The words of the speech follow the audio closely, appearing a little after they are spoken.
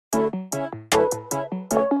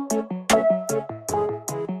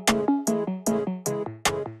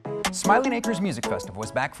Smiling Acres Music Festival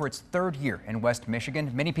is back for its third year in West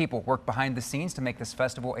Michigan. Many people work behind the scenes to make this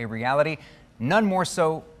festival a reality, none more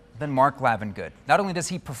so than Mark Lavengood. Not only does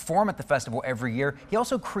he perform at the festival every year, he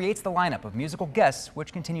also creates the lineup of musical guests,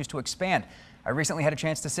 which continues to expand. I recently had a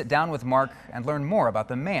chance to sit down with Mark and learn more about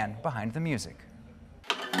the man behind the music.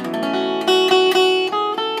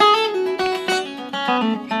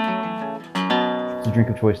 What's your drink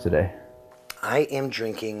of choice today? I am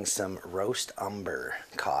drinking some roast umber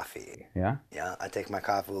coffee. Yeah? Yeah, I take my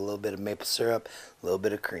coffee with a little bit of maple syrup, a little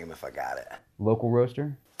bit of cream if I got it. Local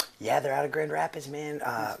roaster? Yeah, they're out of Grand Rapids, man.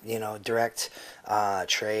 You know, direct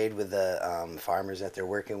trade with the farmers that they're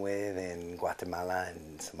working with in Guatemala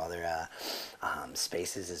and some other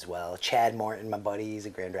spaces as well. Chad Morton, my buddy, he's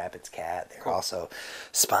a Grand Rapids cat. They're also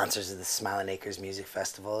sponsors of the Smiling Acres Music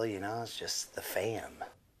Festival. You know, it's just the fam.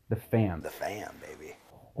 The fam. The fam, baby.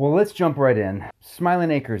 Well, let's jump right in. Smiling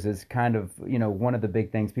Acres is kind of, you know, one of the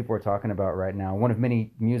big things people are talking about right now. One of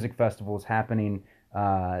many music festivals happening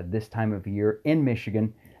this time of year in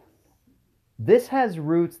Michigan. This has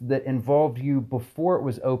roots that involved you before it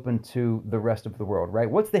was open to the rest of the world, right?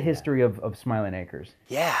 What's the history of Smiling Acres?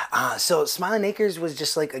 Yeah, so Smiling Acres was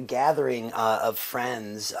just like a gathering of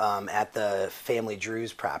friends at the family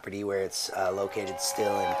Drew's property where it's located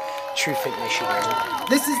still in Truefit, Michigan.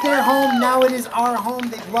 This is their home, now it is our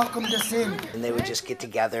home, they've welcomed us in. And they would just get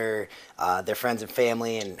together, their friends and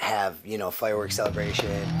family, and have, you know, fireworks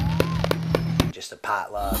celebration, just a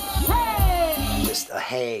potluck. Just a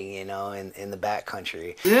hang, you know, in the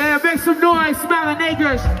backcountry. Yeah, make some noise, Smiling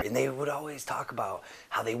Acres! And they would always talk about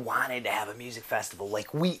how they wanted to have a music festival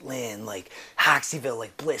like Wheatland, like Hoxeyville,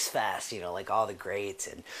 like Bliss Fest, you know, like all the greats.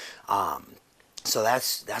 And so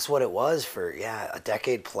that's what it was for, yeah, a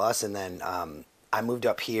decade plus. And then I moved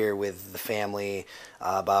up here with the family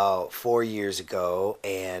about 4 years ago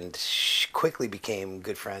and quickly became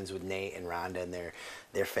good friends with Nate and Rhonda and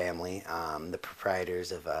their family, the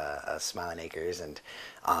proprietors of Smiling Acres. And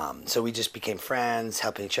so we just became friends,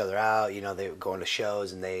 helping each other out. You know, they were going to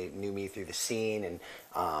shows and they knew me through the scene, and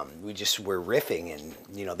we just were riffing, and,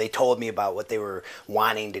 you know, they told me about what they were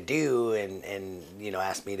wanting to do and you know,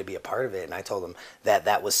 asked me to be a part of it. And I told them that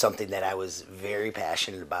that was something that I was very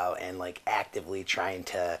passionate about and like actively trying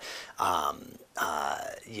to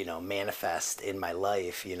you know, manifest in my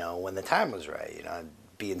life, you know, when the time was right. You know,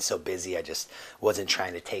 being so busy, I just wasn't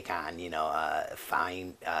trying to take on, you know,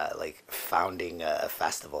 like founding a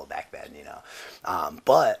festival back then, you know.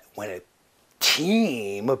 But when a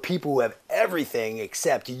team of people who have everything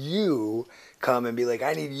except you come and be like,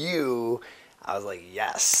 I need you, I was like,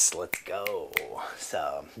 yes, let's go.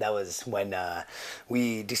 So that was when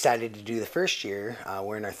we decided to do the first year.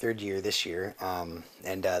 We're in our third year this year, and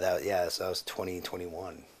yeah, so that was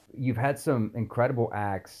 2021. You've had some incredible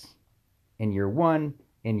acts in year one,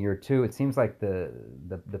 in year two. It seems like the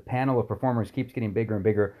panel of performers keeps getting bigger and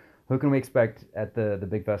bigger. Who can we expect at the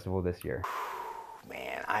big festival this year?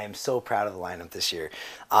 Man, I am so proud of the lineup this year.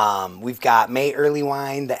 We've got May Early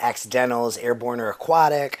Wine, The Accidentals, Airborne or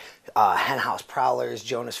Aquatic, Henhouse Prowlers,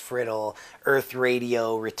 Jonas Friddle, Earth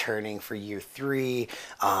Radio returning for year 3.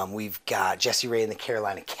 We've got Jesse Ray and the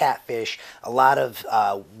Carolina Catfish, a lot of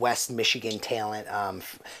West Michigan talent.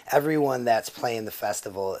 Everyone that's playing the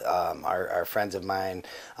festival are friends of mine,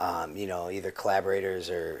 you know, either collaborators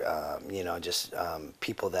or, you know, just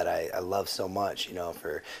people that I love so much, you know,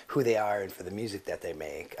 for who they are and for the music that they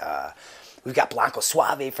make. We've got Blanco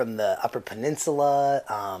Suave from the Upper Peninsula,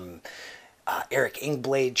 Eric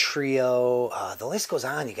Ingblade Trio. The list goes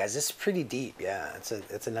on, you guys. This is pretty deep. Yeah,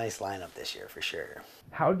 it's a nice lineup this year for sure.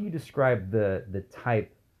 How do you describe the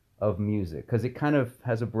type of music? Because it kind of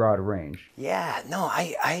has a broad range. Yeah, no,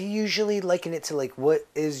 I usually liken it to like, what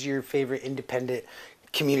is your favorite independent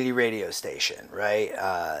community radio station, right?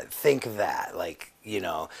 Think of that, like, you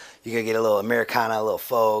know, you're gonna get a little Americana, a little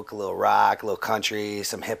folk, a little rock, a little country,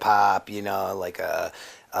 some hip hop, you know, like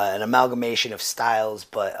an amalgamation of styles.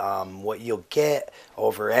 But what you'll get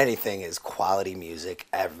over anything is quality music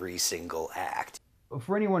every single act.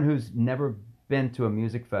 For anyone who's never been to a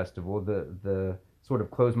music festival, the sort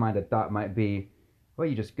of closed-minded thought might be, well,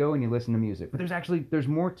 you just go and you listen to music. But there's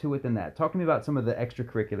more to it than that. Talk to me about some of the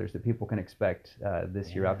extracurriculars that people can expect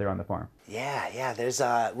this year out there on the farm. Yeah, there's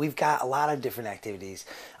we've got a lot of different activities.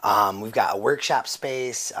 We've got a workshop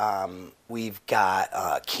space. We've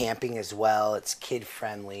got camping as well. It's kid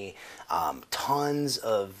friendly. Tons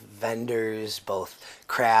of vendors, both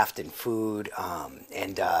craft and food,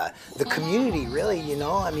 and the community, really, you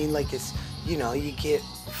know. I mean, like, it's, you know, you get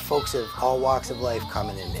folks of all walks of life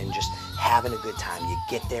coming in and just having a good time. You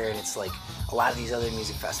get there and it's like a lot of these other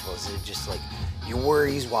music festivals, they're just like your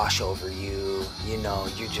worries wash over you, you know,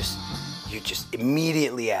 you're just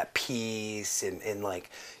immediately at peace, and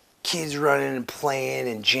like kids running and playing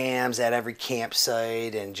and jams at every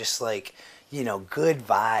campsite, and just like, you know, good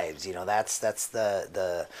vibes. You know, that's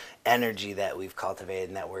the energy that we've cultivated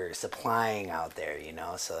and that we're supplying out there, you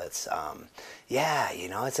know. So it's yeah, you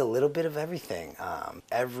know, it's a little bit of everything.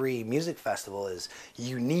 Every music festival is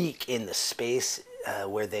unique in the space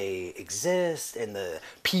where they exist, and the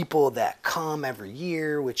people that come every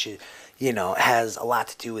year, which is, you know, has a lot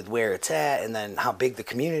to do with where it's at, and then how big the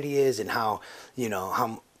community is, and how, you know,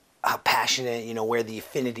 how passionate, you know, where the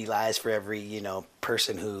affinity lies for every, you know,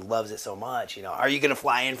 person who loves it so much. You know, are you gonna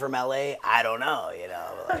fly in from LA? I don't know, you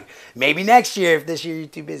know, like maybe next year if this year you're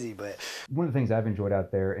too busy. But one of the things I've enjoyed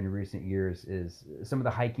out there in recent years is some of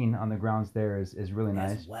the hiking on the grounds there is really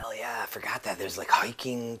nice. Well, yeah, I forgot that there's like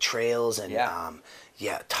hiking trails and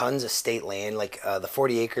yeah, tons of state land. Like the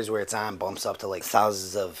 40 acres where it's on bumps up to like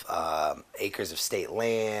thousands of acres of state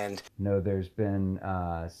land. You know, there's been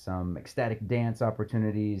some ecstatic dance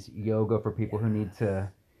opportunities, yoga for people who need to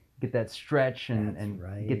get that stretch and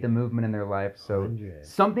get the movement in their life. So 100.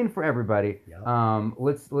 Something for everybody. Yep.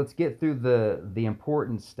 Let's get through the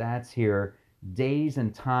important stats here, days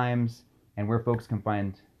and times, and where folks can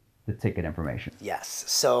find the ticket information. Yes,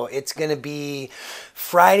 so it's going to be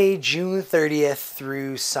Friday, June 30th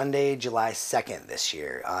through Sunday, July 2nd this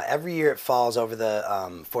year. Every year it falls over the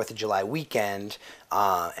 4th of July weekend,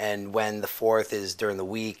 and when the 4th is during the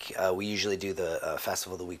week, we usually do the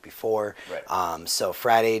festival the week before. Right. So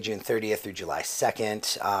Friday, June 30th through July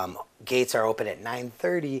 2nd. Gates are open at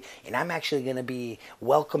 9:30, and I'm actually going to be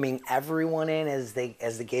welcoming everyone in as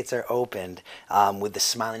the gates are opened with the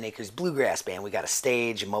Smiling Acres Bluegrass Band. We got a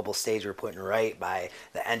stage, a mobile stage we're putting right by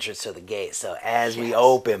the entrance to the gate. So as we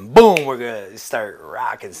open, boom, we're going to start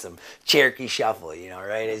rocking some Cherokee Shuffle, you know,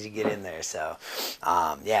 right as you get in there. So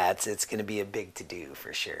yeah, it's going to be a big to-do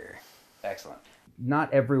for sure. Excellent.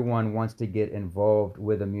 Not everyone wants to get involved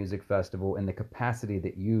with a music festival in the capacity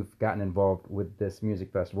that you've gotten involved with this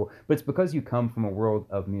music festival, but it's because you come from a world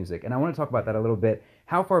of music. And I want to talk about that a little bit.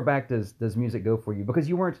 How far back does music go for you? Because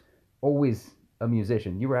you weren't always a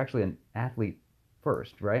musician. You were actually an athlete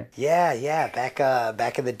first, right? Yeah.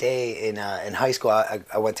 Back in the day in high school,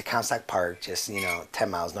 I went to Comstock Park, just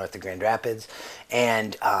 10 miles north of Grand Rapids,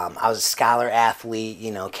 and I was a scholar athlete.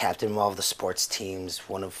 Captain of all of the sports teams,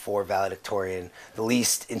 one of 4 valedictorian, the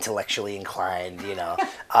least intellectually inclined.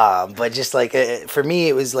 But just like for me,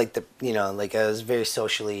 it was like I was very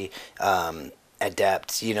socially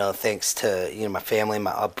adept, thanks to my family,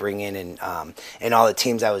 my upbringing, and all the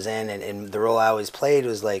teams I was in, and the role I always played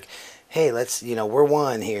was like, hey, let's, we're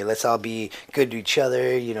one here. Let's all be good to each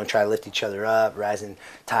other, try to lift each other up. Rising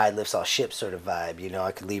tide lifts all ships sort of vibe.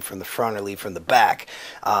 I could lead from the front or lead from the back.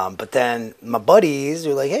 But then my buddies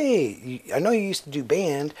were like, hey, I know you used to do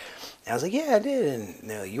band. And I was like, yeah, I did.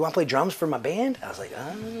 And you want to play drums for my band? I was like,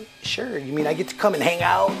 sure. You mean I get to come and hang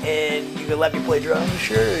out and you can let me play drums?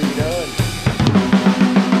 Sure,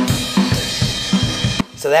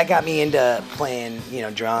 So that got me into playing,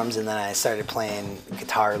 drums, and then I started playing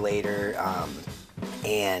guitar later,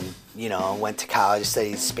 and went to college,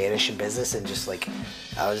 studied Spanish and business, and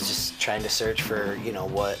I was just trying to search for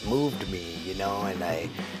what moved me, and I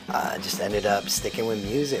just ended up sticking with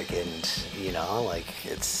music, and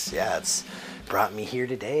it's brought me here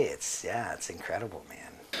today. It's incredible,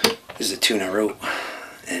 man. There's a tune I wrote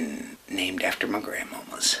and named after my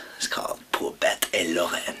grandmama's. It's called Pour Beth et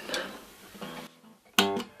Lorraine.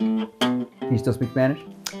 Can you still speak Spanish?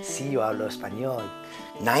 Sí, yo hablo español.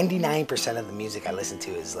 99% of the music I listen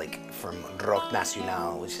to is from rock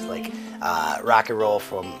nacional, which is rock and roll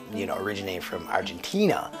from, originating from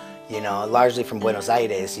Argentina, largely from Buenos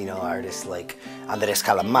Aires, artists like Andrés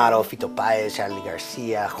Calamaro, Fito Páez, Charly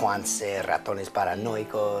García, Juanse, Ratones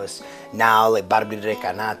Paranoicos, now Barbie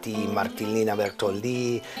Recanati, Martilina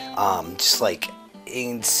Bertoldi, just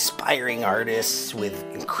inspiring artists with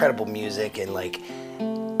incredible music, and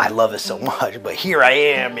I love it so much, but here I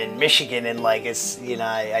am in Michigan, and it's,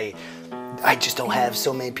 I just don't have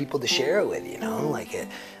so many people to share it with,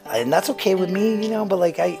 and that's okay with me, but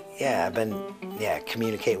I've been,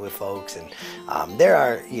 communicating with folks, and there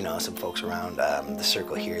are, some folks around the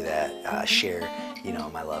circle here that share,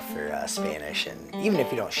 my love for Spanish, and even if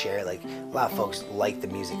you don't share, a lot of folks like the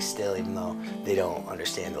music still, even though they don't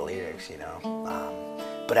understand the lyrics,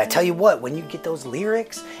 But I tell you what, when you get those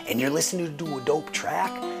lyrics and you're listening to a dope track,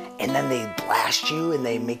 and then they blast you and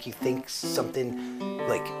they make you think something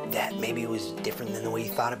that maybe was different than the way you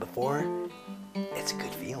thought it before, it's a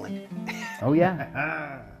good feeling. Oh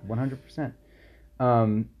yeah, 100%.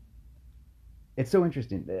 It's so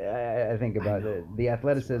interesting. I think about the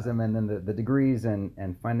athleticism and then the degrees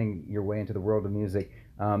and finding your way into the world of music.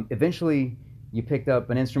 Eventually, you picked up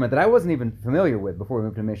an instrument that I wasn't even familiar with before we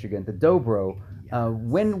moved to Michigan, the dobro.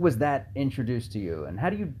 When was that introduced to you, and how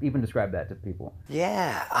do you even describe that to people?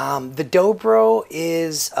 Yeah, the dobro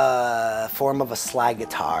is a form of a slide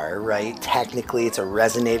guitar, right? Technically, it's a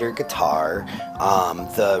resonator guitar.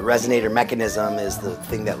 The resonator mechanism is the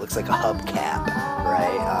thing that looks like a hubcap,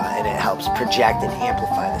 right? And it helps project and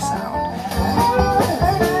amplify the sound.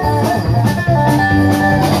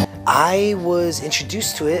 I was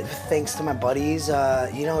introduced to it thanks to my buddies.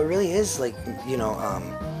 You know, it really is like, you know,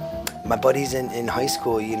 my buddies in high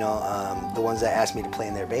school, you know, the ones that asked me to play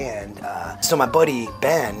in their band. So my buddy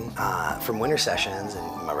Ben from Winter Sessions, and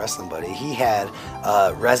my wrestling buddy, he had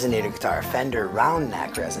a resonator guitar, a Fender round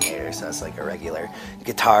neck resonator. So it's like a regular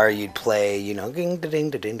guitar you'd play, you know, ding,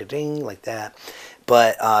 ding, ding, ding, ding, like that.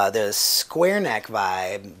 But the square neck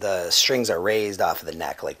vibe, the strings are raised off of the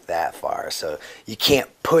neck like that far. So you can't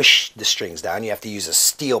push the strings down. You have to use a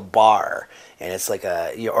steel bar. And it's like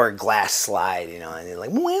or a glass slide, you know, and you're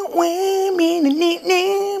like,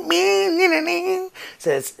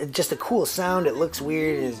 so it's just a cool sound. It looks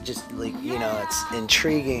weird, and it's just like, you know, it's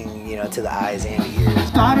intriguing, you know, to the eyes and the ears.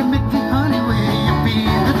 Started making honey where you be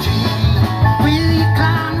the tree. Will you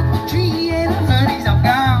climb the tree and the honey's all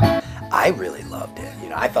gone? I really loved it. You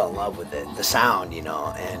know, I fell in love with it, the sound, you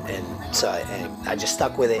know, and so I just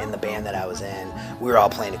stuck with it in the band that I was in. We were all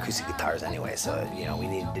playing acoustic guitars anyway, so, you know, we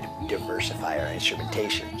needed to diversify our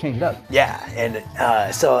instrumentation. Change it up. Yeah, and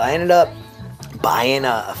so I ended up buying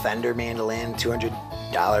a Fender mandolin,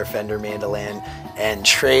 $200 Fender mandolin, and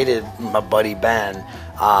traded my buddy Ben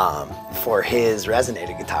for his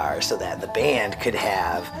resonator guitar so that the band could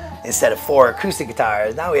have, instead of 4 acoustic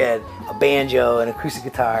guitars, now we had a banjo, an acoustic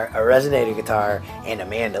guitar, a resonator guitar, and a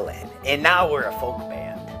mandolin. And now we're a folk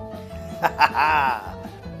band.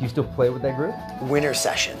 Do you still play with that group? Winter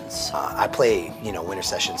Sessions. I play, you know, Winter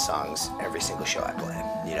Sessions songs every single show I play,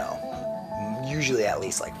 you know, usually at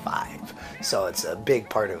least like 5. So it's a big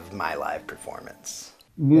part of my live performance.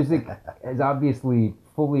 Music is obviously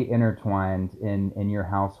fully intertwined in your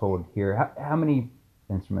household here. How many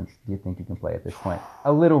instruments do you think you can play at this point?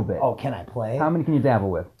 A little bit. Oh, can I play? How many can you dabble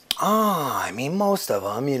with? Oh, I mean, most of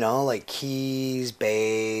them, you know, like keys,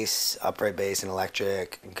 bass, upright bass and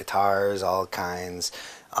electric, guitars, all kinds,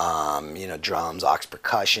 you know, drums, aux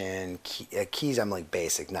percussion, keys, I'm like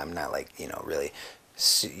basic, I'm not like, you know, really,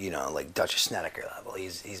 you know, like Dutch Snedeker level.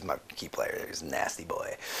 He's my key player, he's a nasty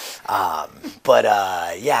boy. But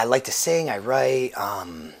yeah, I like to sing, I write,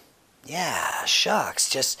 yeah,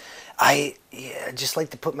 shucks, I just like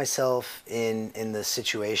to put myself in the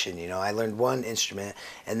situation, you know. I learned one instrument,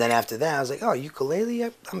 and then after that, I was like, oh, ukulele,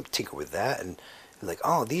 I'm tinker with that, and like,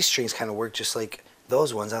 oh, these strings kind of work just like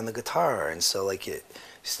those ones on the guitar, and so like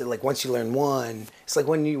like once you learn one, it's like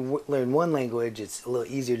when you learn one language, it's a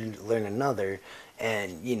little easier to learn another,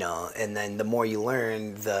 and you know, and then the more you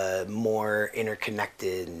learn, the more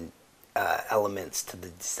interconnected elements to the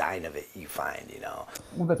design of it you find, you know.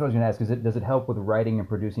 Well, that's what I was going to ask. Does it help with writing and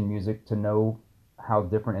producing music to know how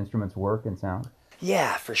different instruments work and sound?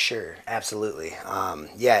 Yeah, for sure. Absolutely.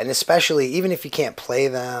 Yeah, and especially even if you can't play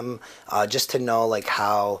them, just to know like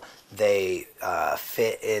how they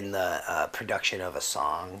fit in the production of a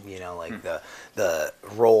song, you know, like the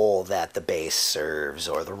role that the bass serves,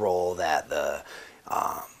 or the role that the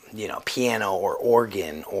you know, piano or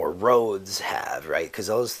organ or Rhodes have, right? Because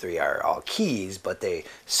those 3 are all keys, but they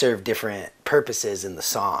serve different purposes in the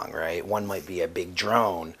song, right? One might be a big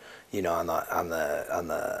drone, you know, on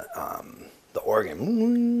the organ,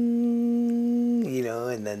 you know,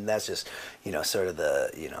 and then that's just, you know, sort of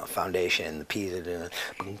the, you know, foundation, the piece,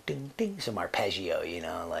 some arpeggio, you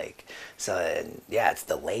know, like, so yeah, it's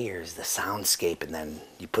the layers, the soundscape, and then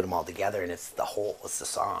you put them all together, and it's the whole, it's the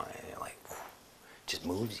song, and you're like, just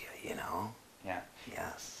moves you know? Yeah.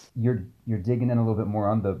 Yes. You're digging in a little bit more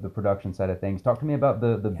on the production side of things. Talk to me about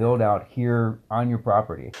the build out here on your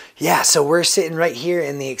property. Yeah, so we're sitting right here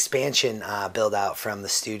in the expansion build out from the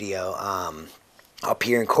studio. Up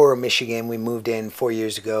here in Coral, Michigan, we moved in 4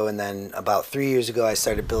 years ago, and then about 3 years ago I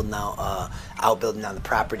started building outbuilding on the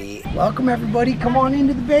property. Welcome everybody, come on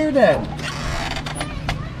into the bear den.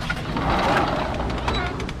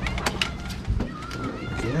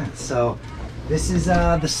 Yeah, so this is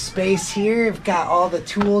the space here. We've got all the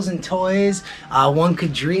tools and toys one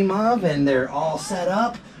could dream of, and they're all set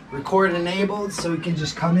up, record enabled, so we can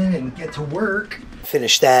just come in and get to work.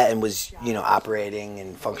 Finished that and was, you know, operating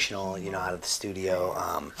and functional, you know, out of the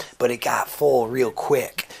studio. But it got full real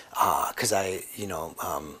quick because I, you know,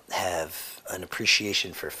 have an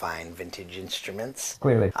appreciation for fine vintage instruments.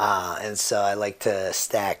 Clearly. And so I like to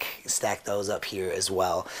stack those up here as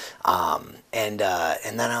well. And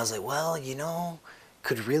then I was like, well, you know,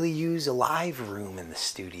 could really use a live room in the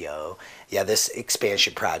studio. Yeah, this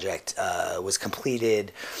expansion project was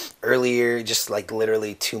completed earlier, just like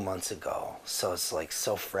literally 2 months ago. So it's like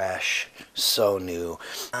so fresh, so new.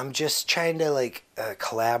 I'm just trying to like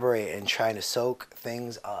collaborate and trying to soak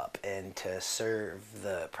things up and to serve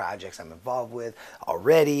the projects I'm involved with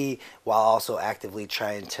already, while also actively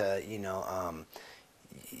trying to, you know,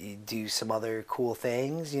 do some other cool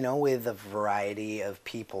things, you know, with a variety of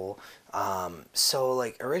people. So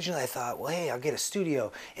like originally I thought, well, hey, I'll get a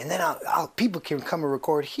studio and then people can come and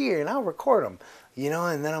record here and I'll record them, you know,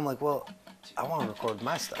 and then I'm like, well, I want to record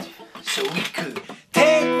my stuff. So we could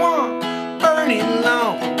take one burning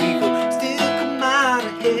long, we could still come out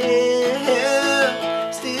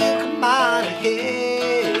ahead, still come out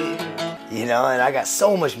ahead. You know, and I got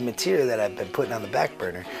so much material that I've been putting on the back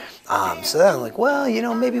burner. So then I'm like, well, you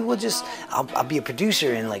know, maybe I'll be a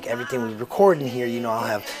producer in like everything we record in here, you know, I'll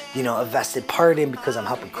have, you know, a vested part in because I'm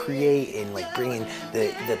helping create and like bringing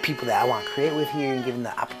the people that I want to create with here and giving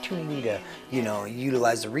the opportunity to, you know,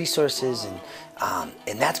 utilize the resources and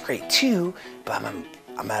that's great too, but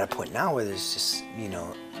I'm at a point now where there's just, you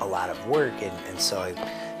know, a lot of work and so I,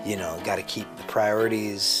 you know, got to keep the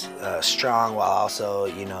priorities strong while also,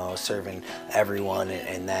 you know, serving everyone.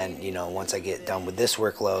 And then, you know, once I get done with this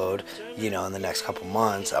workload, you know, in the next couple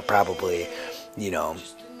months, I'll probably, you know,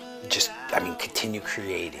 just, I mean, continue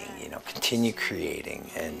creating,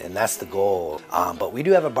 and that's the goal. But we do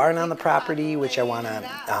have a barn on the property, which I want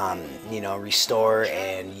to, you know, restore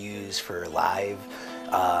and use for live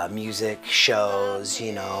music shows,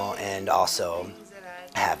 you know, and also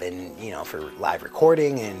having, you know, for live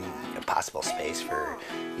recording and a possible space for,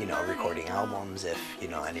 you know, recording albums if, you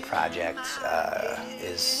know, any project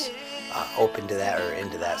is open to that or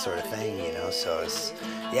into that sort of thing, you know. So it's,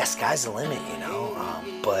 yeah, sky's the limit, you know.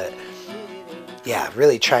 But yeah,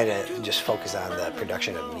 really try to just focus on the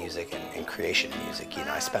production of music and creation of music. You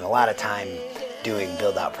know, I spent a lot of time doing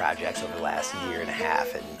build-out projects over the last year and a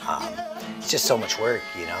half, and it's just so much work,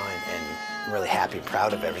 you know, and I'm really happy and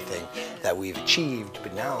proud of everything that we've achieved.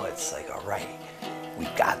 But now it's like, all right,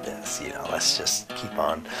 we've got this, you know, let's just keep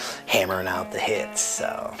on hammering out the hits.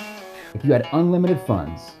 So if you had unlimited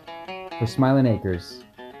funds for Smiling Acres,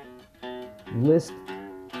 list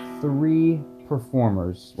 3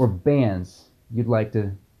 performers or bands you'd like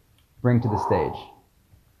to bring to the stage.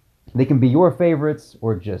 They can be your favorites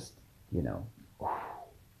or just, you know,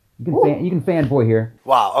 you can fanboy here.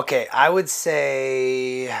 Wow, okay, I would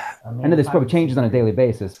say, I know this probably changes on a daily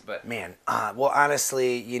basis, but man, well,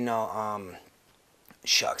 honestly, you know,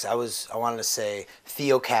 shucks, I wanted to say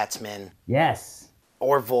Theo Katzman. yes,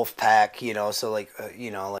 Or Wolfpack, you know, so like,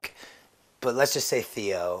 you know, like, but let's just say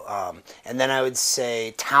Theo. And then I would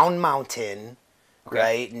say Town Mountain,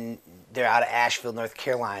 right? And they're out of Asheville, North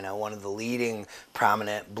Carolina, one of the leading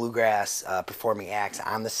prominent bluegrass performing acts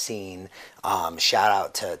on the scene. Shout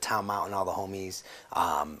out to Town Mountain, all the homies.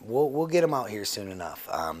 We'll get them out here soon enough.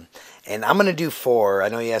 And I'm gonna do 4. I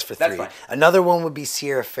know you asked for 3. That's fine. Another one would be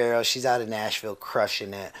Sierra Farrow. She's out of Nashville,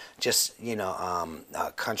 crushing it. Just, you know,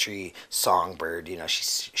 a country songbird. You know,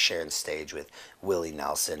 she's sharing the stage with Willie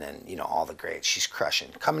Nelson and, you know, all the greats. She's crushing.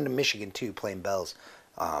 Coming to Michigan too, playing bells.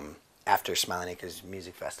 After Smiling Acres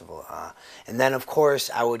Music Festival. And then, of course,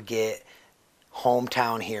 I would get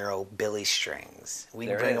hometown hero Billy Strings. We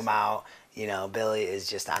can bring him out. You know, Billy is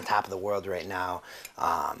just on top of the world right now,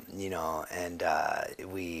 you know, and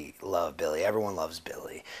we love Billy. Everyone loves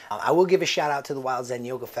Billy. I will give a shout out to the Wild Zen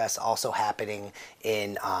Yoga Fest, also happening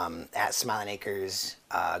in at Smiling Acres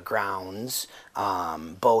grounds.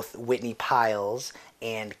 Both Whitney Piles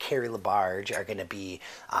and Carrie LaBarge are going to be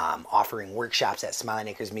offering workshops at Smiling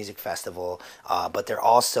Acres Music Festival, but they're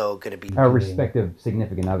also going to be our respective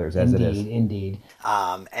significant others, as it is. Indeed.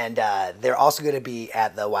 And they're also going to be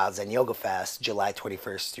at the Wild Zen Yoga Fest, July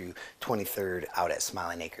 21st through 23rd, out at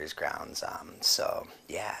Smiling Acres grounds. So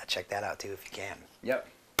yeah, check that out too if you can. Yep,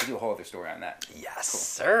 we'll do a whole other story on that. Yes,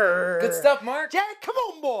 sir. Good stuff, Mark. Yeah, come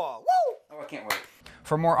on, boy. Woo! Oh, I can't wait.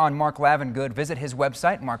 For more on Mark Lavengood, visit his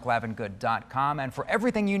website, marklavengood.com. And for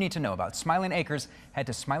everything you need to know about Smiling Acres, head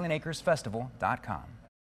to smilingacresfestival.com.